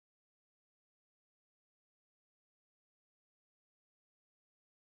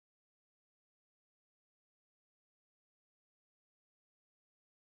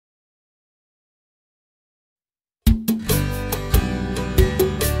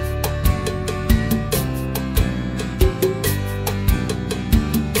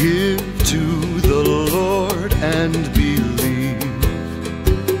and believe.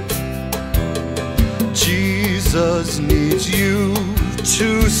 Jesus needs you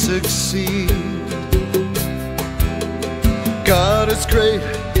to succeed. God is great,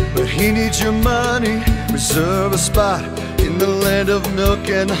 but He needs your money. Reserve a spot in the land of milk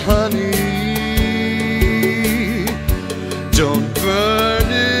and honey. Don't burn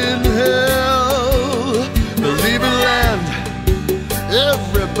in hell. Believerland,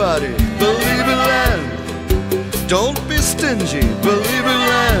 everybody. Believerland, don't be stingy.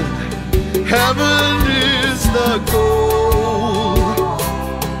 Believerland, heaven is the goal.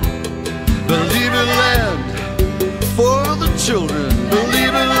 Believerland, for the children.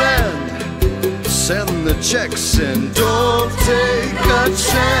 Believerland, send the checks and don't take a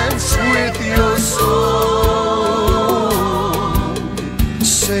chance with your soul.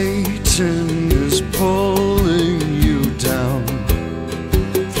 Satan is pulling you down.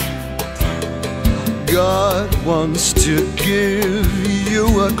 God wants to give you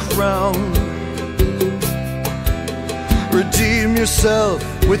a crown. Redeem yourself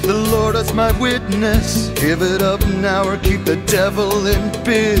with the Lord as my witness. Give it up now or keep the devil in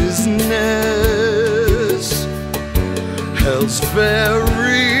business. Hell's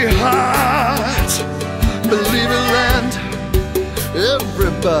very hot. Believerland,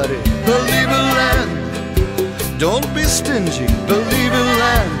 everybody. Believerland, don't be stingy.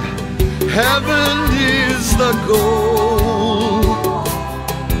 Believerland, heaven is the goal.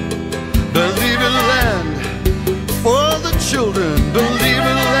 Believerland, for the children.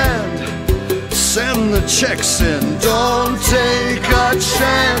 Believerland, send the checks in. Don't take a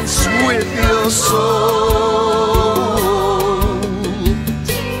chance with your soul.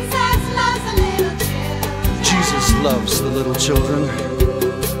 Jesus loves the little children. Jesus loves the little children.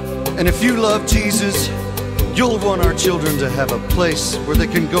 And if you love Jesus, you'll want our children to have a place where they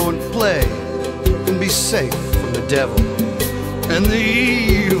can go and play and be safe from the devil and the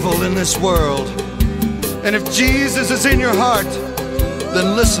evil in this world. And if Jesus is in your heart,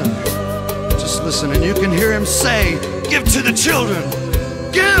 then listen, just listen, and you can hear Him say, give to the children,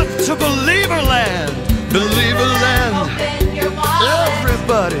 give to Believerland. Believerland, Open your wallet.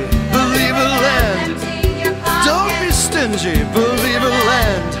 everybody. Believerland, Empty your pocket. don't be stingy.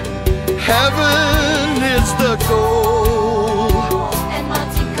 Believerland, heaven is the goal. And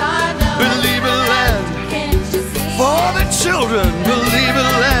Monte Carlo. Believerland, Can't you see for it? the children.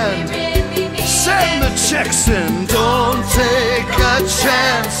 Believerland, We really need send the checks in. Don't take a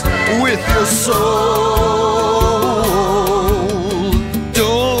chance with your soul.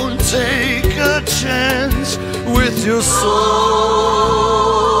 Don't take a chance with your soul.